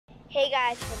Hey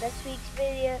guys, for this week's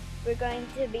video, we're going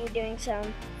to be doing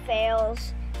some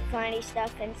fails, funny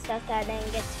stuff, and stuff that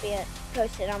didn't get to be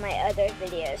posted on my other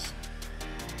videos.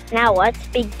 Now let's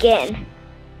begin.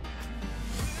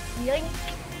 Yoink.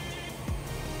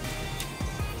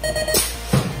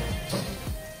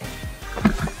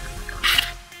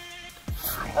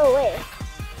 Oh wait.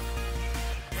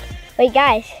 Wait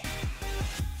guys.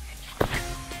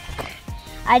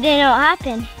 I didn't know what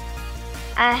happened.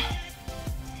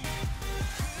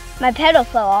 My pedal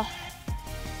fell off.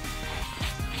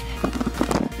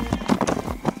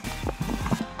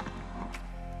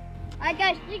 Alright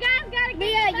guys, you guys gotta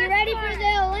get you ready for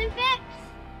the Olympics?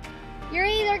 You're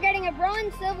either getting a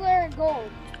bronze, silver, or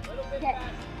gold. Okay.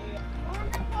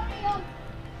 On the podium.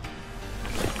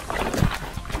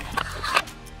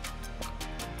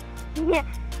 Yeah.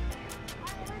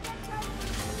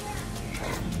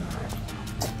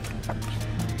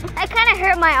 That kind of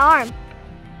hurt my arm.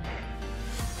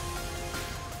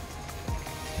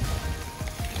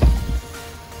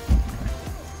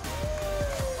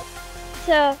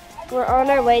 So we're on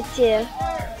our way to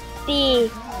the.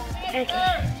 Okay.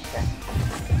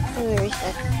 Let me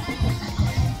reset.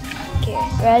 Okay,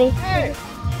 ready?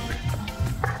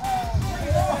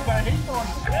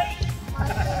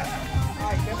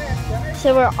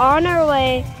 So we're on our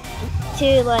way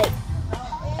to like.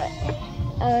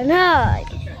 Oh no!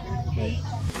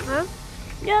 Huh?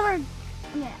 Yeah,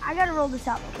 I gotta roll this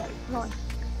out real quick. Hold on.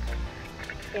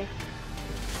 Okay.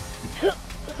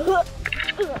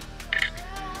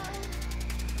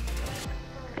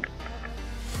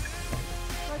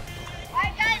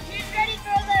 Alright guys, who's ready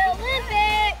for the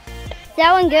Olympics? Is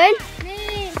that one good?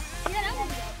 Me. Yeah, that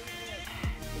one's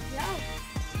good.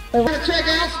 We're gonna check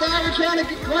out style. We're trying to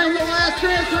claim the last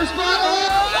transfer spot.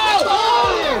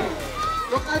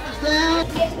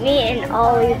 Me and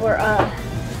Ollie were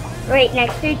right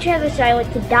next to each other, so I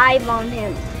went to dive on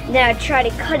him. Then I tried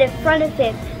to cut in front of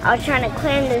him. I was trying to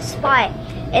claim the spot,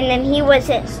 and then he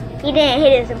didn't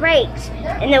hit his brakes,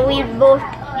 and then we both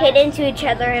hit into each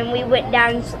other, and we went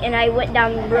down, and I went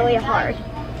down really hard.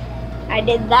 I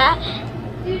did that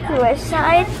to my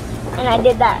side, and I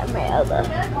did that on my elbow.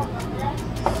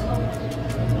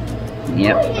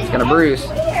 Yep, it's gonna bruise.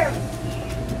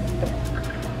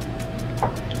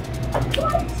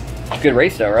 Good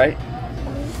race though, right?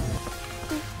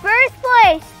 First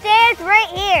place stands right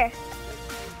here.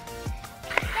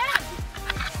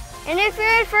 And if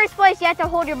you're in first place, you have to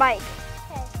hold your bike.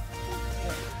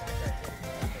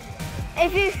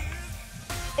 If you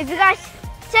guys,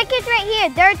 second's right here,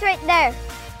 third's right there.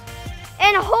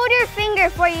 And hold your finger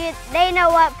for you, they know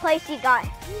what place you got.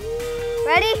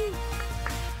 Ready?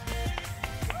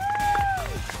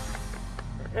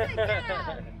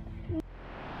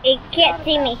 It can't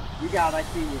see me. You got it, I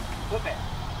see you. Flip it.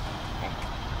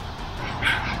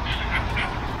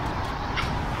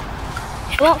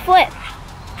 It won't flip.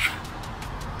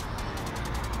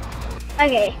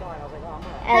 Okay.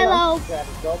 Hello.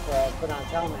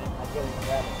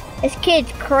 This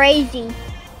kid's crazy.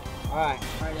 Alright.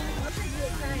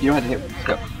 You don't have to hit. Let's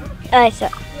go. Alright, so.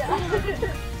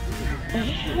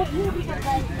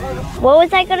 What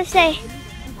was I gonna say?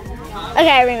 Okay,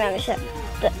 I remember. So,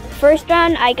 the first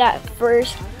round, I got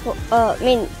first. Oh,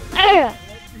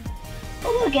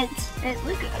 look at it!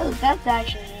 Look at that's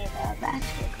actually a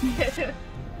basket.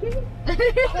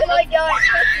 Oh my God!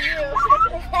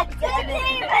 That's Ava!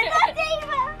 That's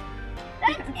Ava!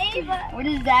 That's Ava! What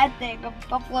is that thing? A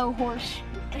buffalo horse?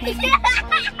 I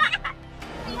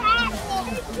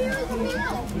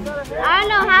don't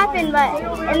know what happened, but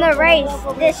in the race,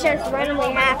 this just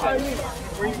randomly happened.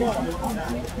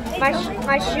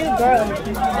 My shoe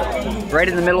broke. Right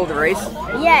in the middle of the race?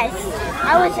 Yes.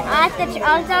 I was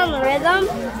on the rhythm,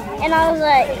 and I was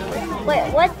like,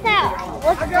 wait, what's that?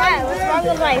 What's that? What's wrong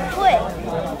with my foot?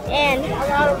 And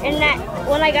that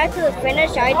when I got to the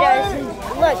finish, I just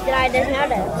looked and I just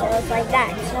noticed. So it's like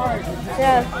that.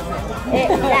 So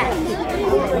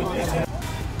that.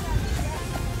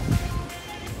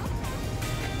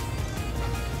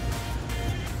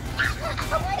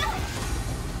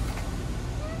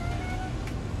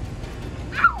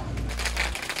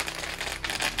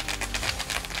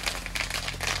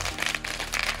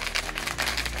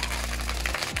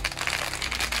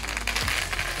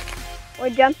 We're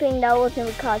jumping doubles and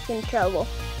we're causing trouble.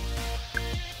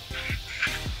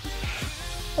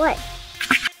 What?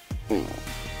 Can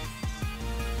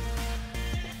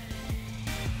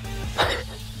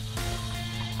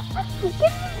you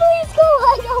please go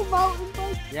like a mountain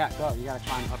bike? Yeah, go. You gotta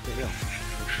climb up the hill.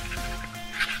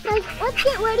 Guys, let's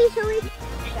get ready so we.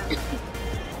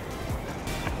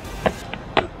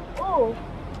 Oh.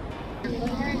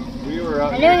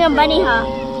 I'm doing a bunny hop.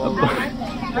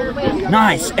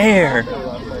 Nice air.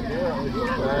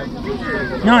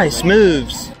 Nice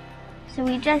moves. So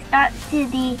we just got to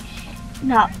the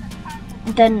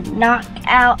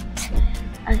knockout.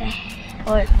 Okay,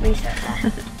 or restart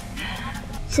that.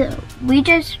 So we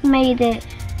just made it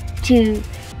to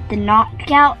the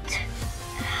knockout.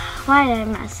 Why did I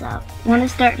mess up? Want to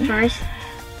start first?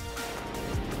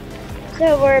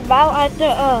 So we're about at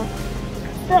the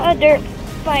dirt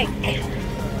bike.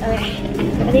 Okay,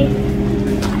 ready?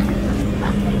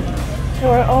 So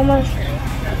we're almost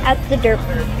at the dirt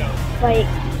bike.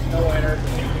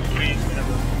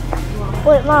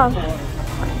 Wait, Mom,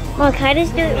 can I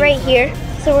just do it right here?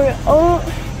 So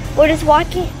we're just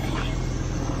walking.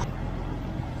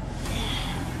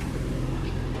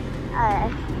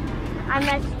 I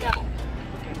messed up.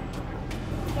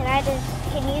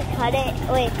 Can you cut it?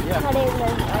 Wait, yeah. Cut it and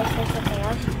then I say something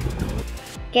else.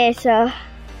 Okay, so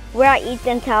we're at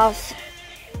Ethan's house.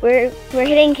 We're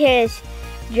hitting his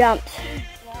jumps.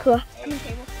 Cool. I'm in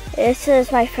table. This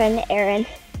is my friend Aaron.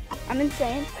 I'm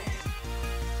insane.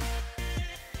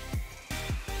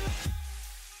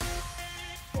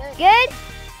 Good?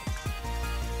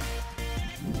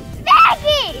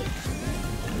 Maggie!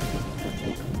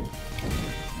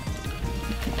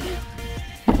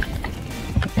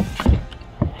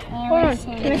 Hold on,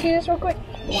 can I see this real quick?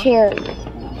 Sure.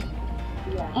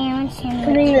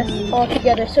 Putting this all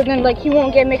together so then like he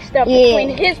won't get mixed up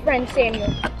between his friend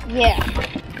Samuel. Yeah.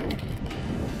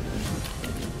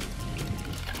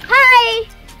 Hi!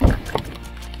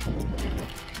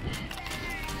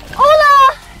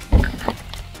 Hola!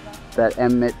 That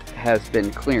Emmett has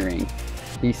been clearing.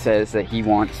 He says that he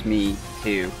wants me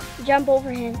to jump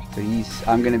over him. So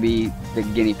I'm gonna be the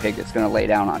guinea pig that's gonna lay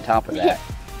down on top of that.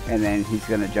 And then he's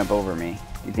gonna jump over me.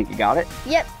 You think you got it?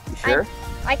 Yep. You sure?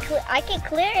 I can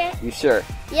clear it. You sure?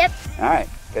 Yep. All right,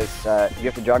 because you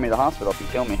have to drive me to the hospital if you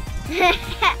kill me.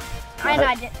 I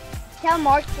know. Just tell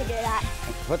Mark to do that.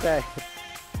 What the?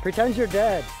 Pretend you're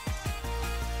dead.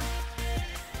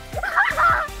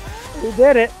 He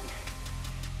did it.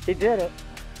 He did it.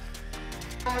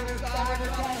 Trying to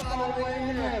find a way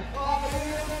in there. Oh,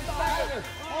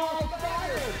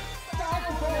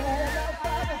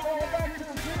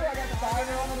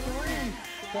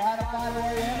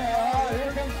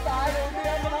 here comes Spider. He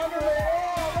has an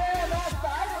underlay. Oh, man, now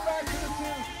Spider back to the 2.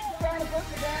 Trying to put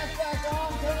the gas back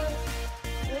on. Turn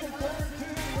into turn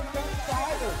 2. Here comes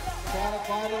Spider. Trying to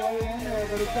find a way in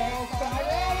there, but it's all Spider.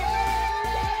 Oh,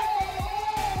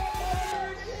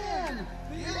 again.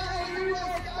 Yeah, you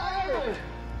are Spider.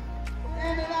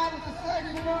 In and out of the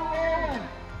section of rolling.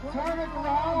 Turn it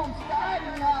around.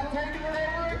 Spider now taking it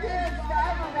over again.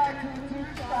 Spider back to the 2.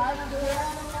 Spider still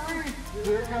on the 3.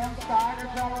 Here comes Spider,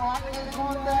 trying to rock this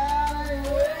one down. Hey,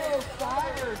 whoa,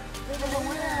 Spider for the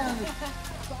win.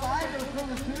 Spider for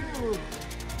the 2.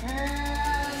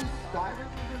 And Spider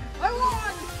for the... I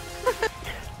won!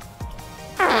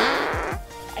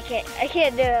 I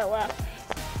can't do it well.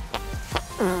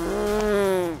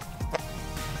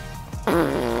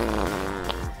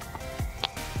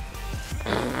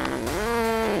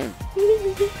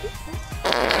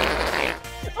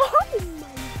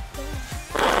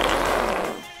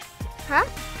 Huh?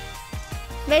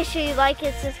 Make sure you like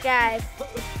and subscribe.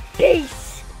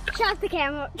 Peace. Shut the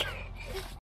camera.